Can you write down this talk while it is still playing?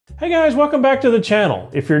Hey guys, welcome back to the channel.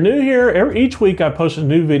 If you're new here, each week I post a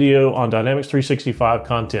new video on Dynamics 365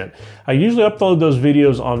 content. I usually upload those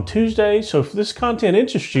videos on Tuesday, so if this content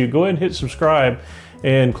interests you, go ahead and hit subscribe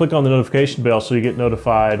and click on the notification bell so you get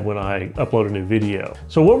notified when I upload a new video.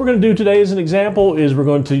 So what we're going to do today as an example is we're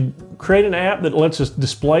going to create an app that lets us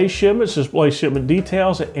display shipments, display shipment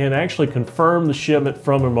details, and actually confirm the shipment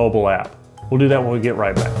from a mobile app. We'll do that when we get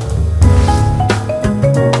right back.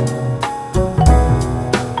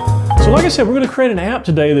 So like I said, we're going to create an app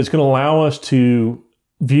today that's going to allow us to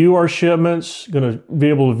view our shipments, going to be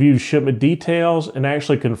able to view shipment details, and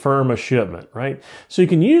actually confirm a shipment, right? So you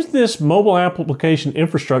can use this mobile application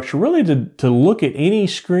infrastructure really to look at any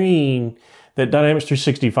screen that Dynamics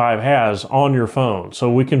 365 has on your phone.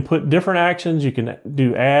 So we can put different actions, you can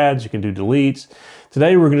do adds, you can do deletes.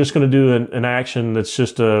 Today we're just going to do an action that's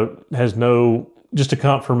just a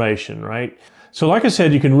confirmation, right? So like I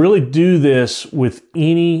said, you can really do this with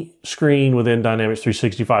any screen within Dynamics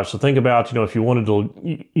 365. So think about, if you wanted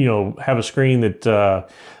to, have a screen that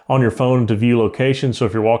on your phone to view location. So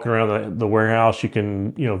if you're walking around the warehouse, you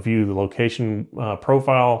can, view the location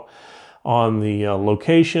profile on the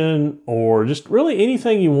location, or just really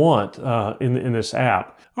anything you want in this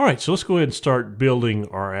app. All right, so let's go ahead and start building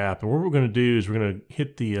our app. And what we're going to do is we're going to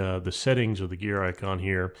hit the settings of the gear icon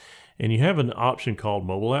here, and you have an option called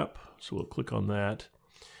Mobile App. So we'll click on that,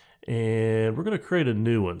 and we're going to create a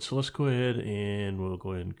new one. So let's go ahead and we'll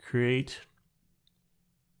go ahead and create,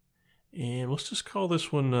 and let's just call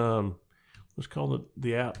this one, let's call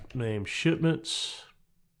the app name Shipments,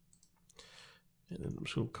 and then I'm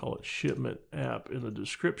just going to call it Shipment App in the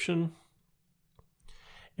description.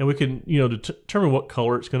 And we can, determine what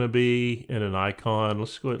color it's going to be and an icon.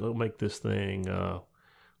 Let's go ahead and make this thing, we'll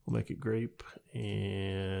make it grape,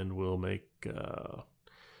 and we'll make,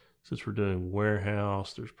 since we're doing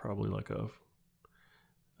warehouse, there's probably like a,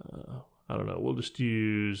 I don't know, we'll just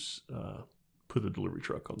use, put the delivery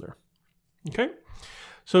truck on there. Okay.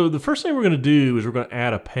 So the first thing we're going to do is we're going to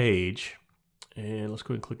add a page, and let's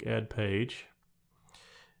go ahead and click add page.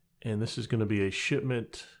 And this is going to be a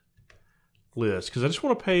shipment list, because I just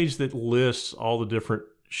want a page that lists all the different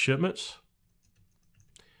shipments.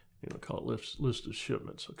 I'm going to call it list of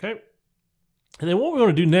shipments. Okay. And then what we're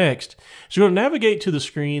going to do next is we're going to navigate to the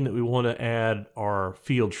screen that we want to add our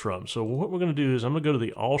fields from. So what we're going to do is I'm going to go to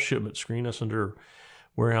the All Shipment screen. That's under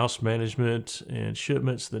Warehouse Management and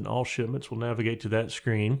Shipments. Then All Shipments, we'll navigate to that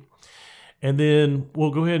screen. And then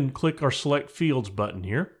we'll go ahead and click our Select Fields button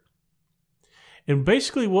here. And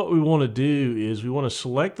basically what we want to do is we want to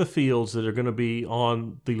select the fields that are going to be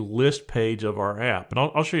on the list page of our app. And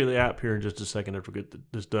I'll show you the app here in just a second after we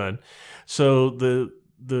get this done. So the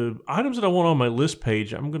items that I want on my list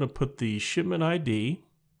page, I'm going to put the shipment ID,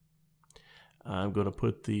 I'm going to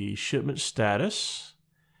put the shipment status,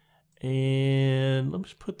 and let me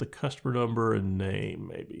just put the customer number and name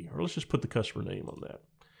maybe, or let's just put the customer name on that.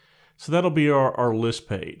 So that'll be our list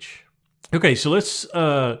page. Okay, so let's go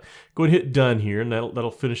ahead and hit done here, and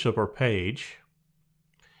that'll finish up our page.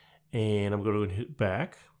 And I'm going to hit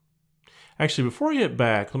back. Actually, before I hit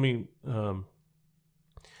back, let me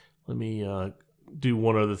do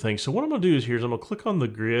one other thing. So what I'm going to do is I'm going to click on the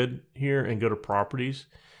grid here and go to properties.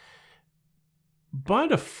 By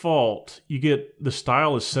default, you get the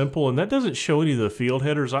style is simple, and that doesn't show any of the field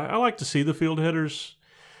headers. I like to see the field headers,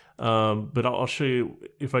 but I'll show you.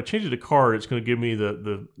 If I change it to card, it's going to give me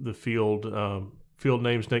the field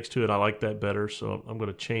names next to it. I like that better, so I'm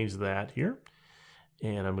going to change that here,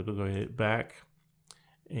 and I'm going to go ahead and hit back,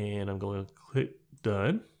 and I'm going to click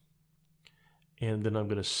done, and then I'm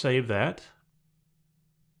going to save that.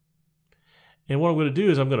 And what I'm going to do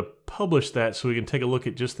is I'm going to publish that so we can take a look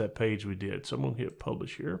at just that page we did. So I'm going to hit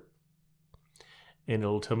publish here, and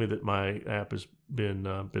it'll tell me that my app has been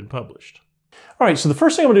published. All right, so the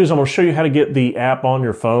first thing I'm going to do is I'm going to show you how to get the app on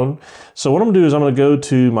your phone. So what I'm going to do is I'm going to go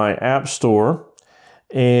to my app store,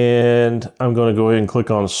 and I'm going to go ahead and click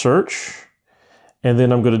on search. And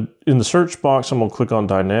then I'm going to, in the search box, I'm going to click on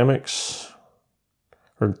Dynamics,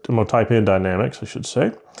 or I'm going to type in Dynamics, I should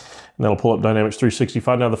say. And that'll pull up Dynamics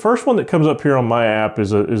 365. Now, the first one that comes up here on my app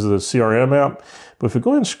is the CRM app. But if we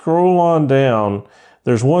go ahead and scroll on down,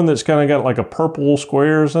 there's one that's kind of got like a purple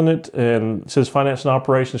squares in it, and it says Finance and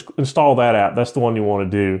Operations. Install that app. That's the one you want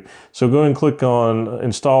to do. So go ahead and click on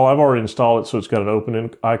Install. I've already installed it, so it's got an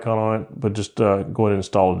open icon on it, but just go ahead and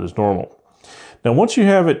install it as normal. Now, once you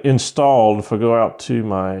have it installed, if I go out to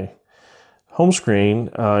my home screen,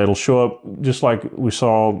 it'll show up just like we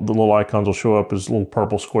saw. The little icons will show up as little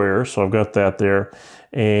purple squares. So I've got that there,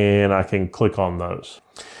 and I can click on those.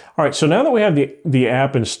 All right, so now that we have the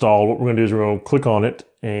app installed, what we're going to do is we're going to click on it,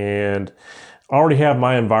 and I already have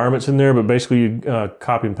my environments in there, but basically you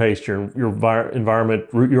copy and paste your environment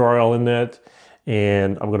root URL in that.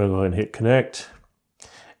 And I'm going to go ahead and hit connect.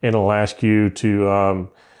 And it'll ask you to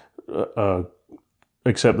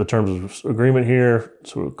accept the terms of agreement here.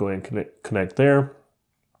 So we'll go ahead and connect there.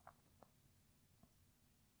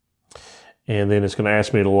 And then it's going to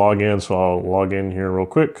ask me to log in. So I'll log in here real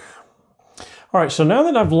quick. All right, so now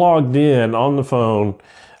that I've logged in on the phone,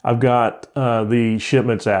 I've got the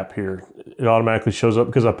Shipments app here. It automatically shows up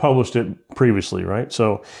because I published it previously, right?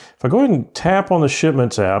 So if I go ahead and tap on the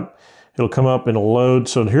Shipments app, it'll come up and it'll load.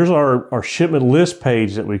 So here's our shipment list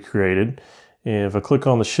page that we created. And if I click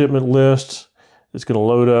on the shipment list, it's going to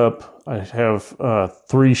load up. I have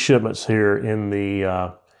 3 shipments here in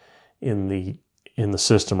the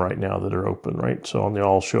system right now that are open, right? So on the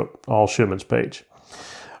all shipments page.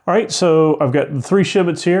 All right, so I've got the 3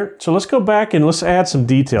 shipments here. So let's go back and let's add some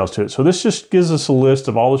details to it. So this just gives us a list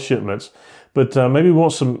of all the shipments, but maybe we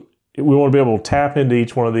want to be able to tap into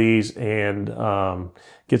each one of these and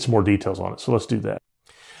get some more details on it. So let's do that.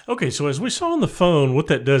 Okay, so as we saw on the phone, what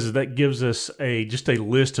that does is that gives us just a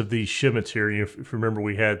list of these shipments here. If you remember,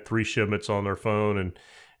 we had 3 shipments on our phone,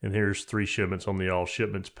 and here's 3 shipments on the all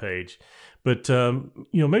shipments page. But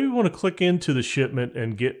maybe we want to click into the shipment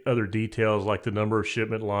and get other details like the number of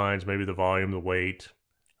shipment lines, maybe the volume, the weight.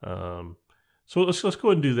 So let's go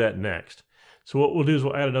ahead and do that next. So what we'll do is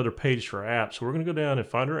we'll add another page for our app. So we're going to go down and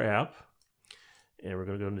find our app, and we're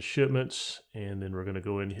going to go into Shipments, and then we're going to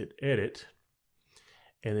go in and hit Edit,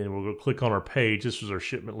 and then we're going to click on our page. This was our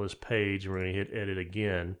shipment list page, and we're going to hit Edit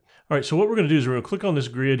again. All right, so what we're going to do is we're going to click on this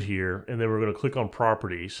grid here, and then we're going to click on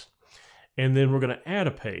Properties. And then we're going to add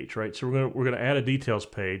a page, right? So we're going to add a details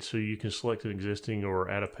page. So you can select an existing or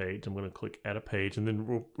add a page. I'm going to click add a page, and then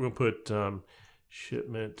we're going to put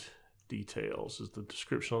shipment details is the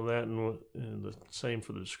description on that, and the same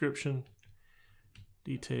for the description,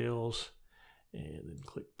 details, and then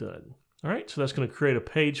click done. All right, so that's going to create a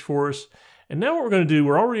page for us. And now what we're going to do,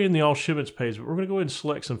 we're already in the all shipments page, but we're going to go ahead and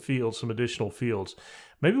select some fields, some additional fields.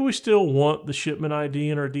 Maybe we still want the shipment ID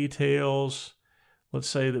in our details. Let's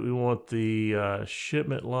say that we want the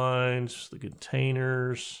shipment lines, the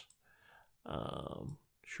containers,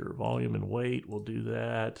 sure, volume and weight, we'll do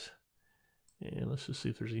that. And let's just see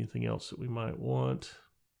if there's anything else that we might want.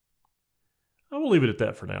 I will leave it at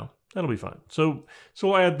that for now. That'll be fine. So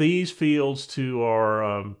we'll add these fields to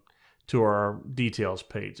our details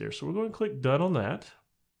page there. So we're going to click done on that.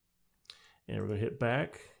 And we're going to hit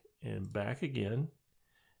back and back again.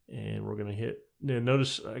 And we're going to hit, now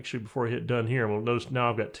notice actually before I hit done here, we'll notice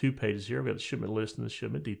now I've got 2 pages here. I've got the shipment list and the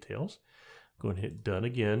shipment details. Go ahead and hit done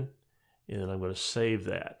again, and then I'm going to save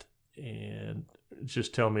that. And it's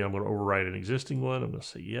just telling me I'm going to overwrite an existing one. I'm going to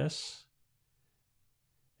say yes.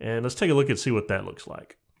 And let's take a look and see what that looks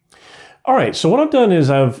like. All right, so what I've done is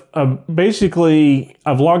I've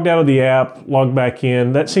logged out of the app, logged back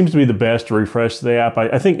in. That seems to be the best to refresh the app.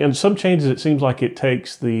 I think in some changes it seems like it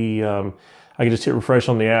takes the I can just hit refresh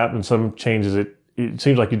on the app, and some changes it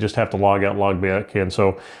seems like you just have to log out and log back in.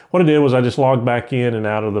 So what I did was I just logged back in and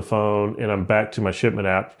out of the phone, and I'm back to my shipment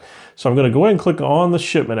app. So I'm going to go ahead and click on the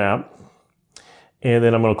shipment app, and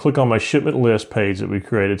then I'm going to click on my shipment list page that we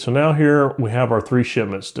created. So now here we have our 3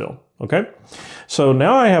 shipments still. Okay. So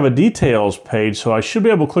now I have a details page, so I should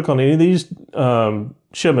be able to click on any of these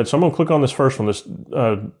shipments. So I'm going to click on this first one, this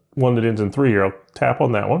one that ends in 3 here. I'll tap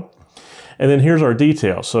on that one. And then here's our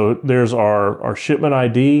details. So there's our shipment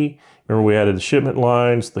ID. Remember, we added the shipment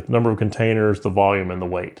lines, the number of containers, the volume, and the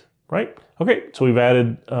weight, right? Okay, so we've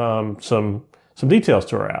added some details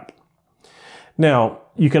to our app. Now,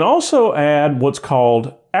 you can also add what's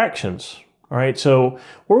called actions. All right, so what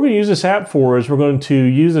we're going to use this app for is we're going to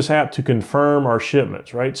use this app to confirm our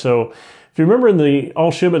shipments, right? So if you remember in the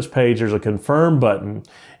all shipments page, there's a confirm button.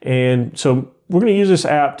 And so we're going to use this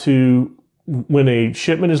app to, when a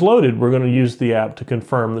shipment is loaded, we're going to use the app to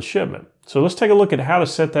confirm the shipment. So let's take a look at how to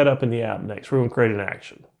set that up in the app next. We're going to create an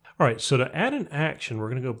action. All right, so to add an action, we're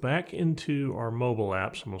going to go back into our mobile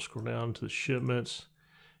app. So I'm going to scroll down to the shipments,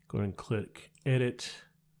 go ahead and click edit.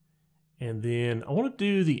 And then I want to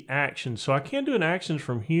do the action. So I can do an action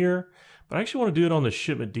from here, but I actually want to do it on the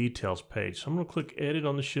shipment details page. So I'm going to click edit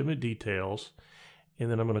on the shipment details,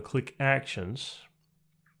 and then I'm going to click actions.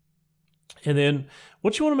 And then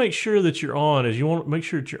what you want to make sure that you're on is you want to make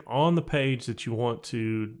sure that you're on the page that you want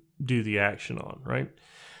to do the action on, right?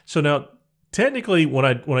 So now, technically, when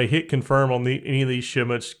I hit confirm on any of these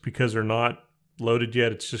shipments, because they're not loaded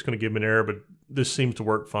yet, it's just going to give me an error, but this seems to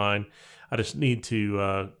work fine. I just need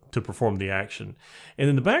to perform the action. And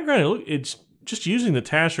in the background, it's just using the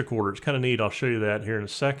task recorder. It's kind of neat. I'll show you that here in a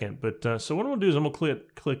second. But so what I'm going to do is I'm going to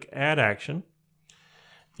click Add Action.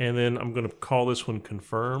 And then I'm going to call this one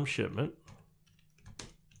confirm shipment.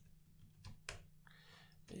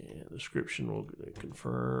 And the description will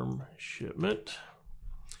confirm shipment.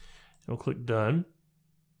 And we'll click done.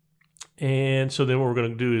 And so then what we're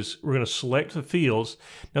going to do is we're going to select the fields.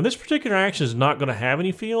 Now this particular action is not going to have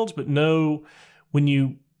any fields, but know when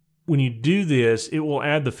you do this, it will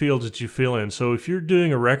add the fields that you fill in. So if you're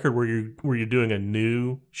doing a record where you're doing a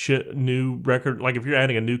new record, like if you're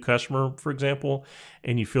adding a new customer, for example,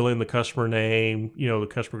 and you fill in the customer name, the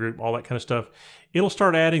customer group, all that kind of stuff, it'll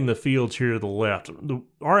start adding the fields here to the left.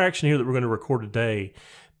 Our action here that we're going to record today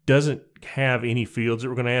doesn't have any fields that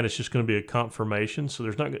we're going to add. It's just going to be a confirmation. So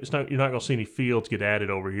you're not going to see any fields get added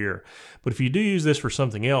over here. But if you do use this for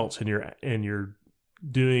something else and you're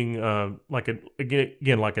doing like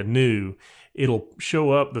a new, it'll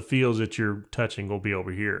show up the fields that you're touching will be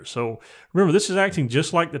over here. So remember, this is acting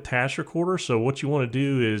just like the task recorder. So what you want to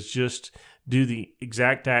do is just do the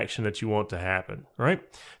exact action that you want to happen. All right.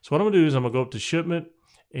 So what I'm going to do is I'm going to go up to shipment,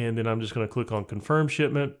 and then I'm just going to click on confirm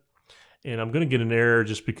shipment. And I'm going to get an error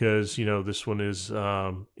just because, this one is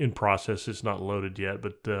in process. It's not loaded yet,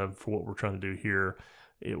 but for what we're trying to do here,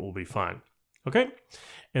 it will be fine. Okay.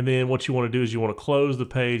 And then what you want to do is you want to close the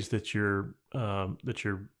page that you're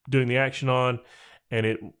doing the action on, and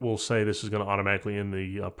it will say this is going to automatically end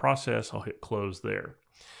the process. I'll hit close there.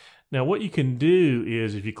 Now what you can do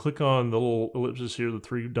is if you click on the little ellipses here, the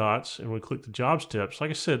 3 dots, and we click the job steps,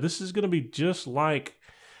 like I said, this is going to be just like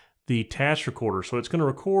the task recorder. So it's going to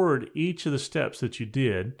record each of the steps that you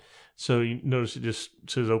did. So you notice it just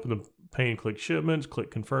says open the pane, click shipments,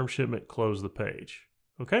 click confirm shipment, close the page.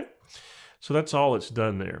 Okay. So that's all it's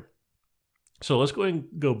done there. So let's go ahead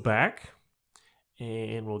and go back,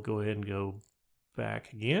 and we'll go ahead and go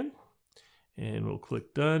back again, and we'll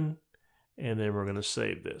click done, and then we're going to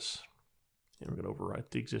save this. And we're going to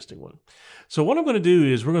overwrite the existing one. So what I'm going to do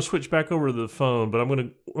is we're going to switch back over to the phone, but what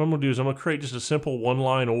I'm going to do is I'm going to create just a simple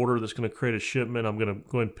 1-line order that's going to create a shipment. I'm going to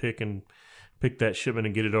go ahead and pick that shipment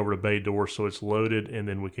and get it over to bay door so it's loaded, and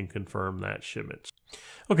then we can confirm that shipment.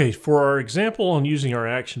 Okay, for our example on using our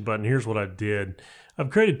action button, here's what I did. I've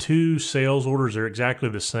created 2 sales orders. They're exactly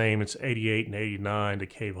the same. It's 88 and 89 to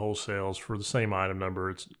Cave Wholesales for the same item number.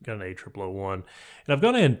 It's got an A001. And I've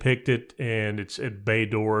gone ahead and picked it, and it's at bay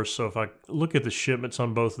doors. So if I look at the shipments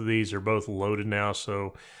on both of these, they're both loaded now.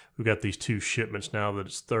 So we've got these 2 shipments now that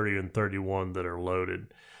it's 30 and 31 that are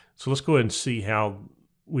loaded. So let's go ahead and see how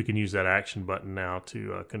we can use that action button now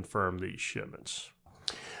to confirm these shipments.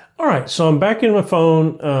 All right, so I'm back in my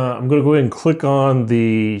phone. I'm going to go ahead and click on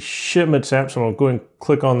the Shipments app. So I'll go ahead and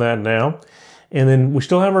click on that now. And then we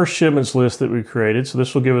still have our shipments list that we created. So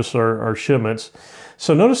this will give us our shipments.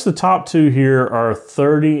 So notice the top 2 here are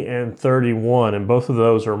 30 and 31, and both of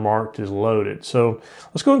those are marked as loaded. So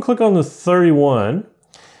let's go ahead and click on the 31.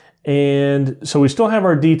 And so we still have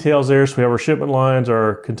our details there. So we have our shipment lines,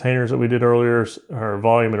 our containers that we did earlier, our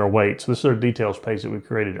volume, and our weight. So this is our details page that we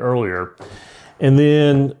created earlier. And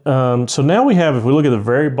then, so now we have, if we look at the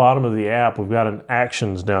very bottom of the app, we've got an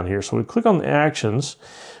actions down here. So we click on the actions,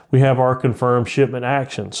 we have our confirm shipment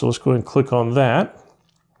action. So let's go ahead and click on that.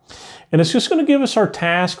 And it's just going to give us our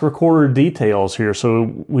task recorder details here.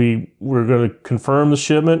 So we're going to confirm the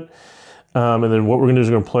shipment. And then what we're going to do is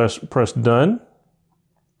going to press done.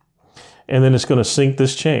 And then it's going to sync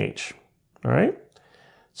this change. All right.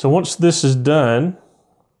 So once this is done,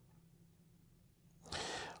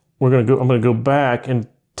 I'm going to go back, and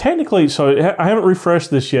technically, so I haven't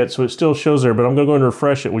refreshed this yet, so it still shows there, but I'm going to go and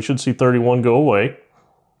refresh it. We should see 31 go away.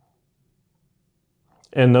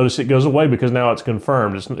 And notice it goes away because now it's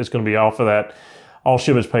confirmed. It's going to be off of that. All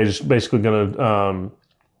shipments page is basically going to,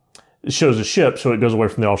 it shows the ship, so it goes away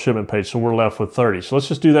from the all shipment page. So we're left with 30. So let's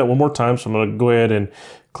just do that one more time. So I'm going to go ahead and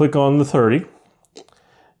click on the 30,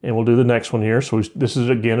 and we'll do the next one here. So this is,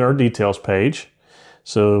 again, our details page.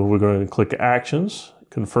 So we're going to click actions,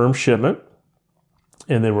 confirm shipment,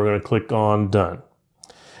 and then we're going to click on done.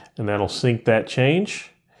 And that'll sync that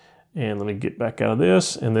change. And let me get back out of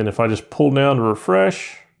this. And then if I just pull down to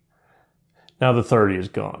refresh, now the 30 is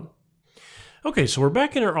gone. Okay, so we're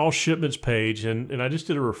back in our all shipments page, and I just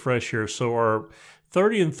did a refresh here. So our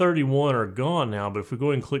 30 and 31 are gone now, but if we go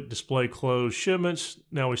ahead and click display close shipments,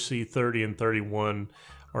 now we see 30 and 31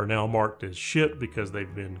 are now marked as shipped because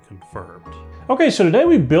they've been confirmed. Okay, so today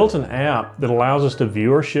we built an app that allows us to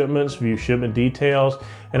view our shipments, view shipment details,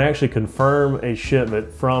 and actually confirm a shipment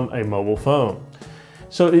from a mobile phone.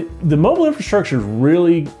 So the mobile infrastructure is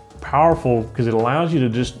really powerful because it allows you to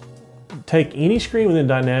just take any screen within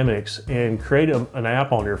Dynamics and create an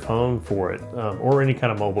app on your phone for it, or any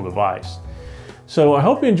kind of mobile device. So I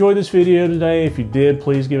hope you enjoyed this video today. If you did,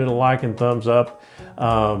 please give it a like and thumbs up.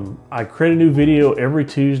 I create a new video every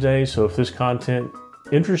Tuesday, so if this content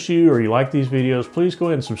interests you or you like these videos, please go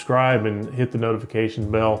ahead and subscribe and hit the notification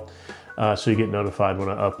bell so you get notified when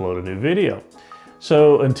I upload a new video.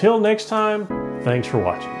 So until next time, thanks for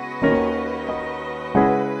watching.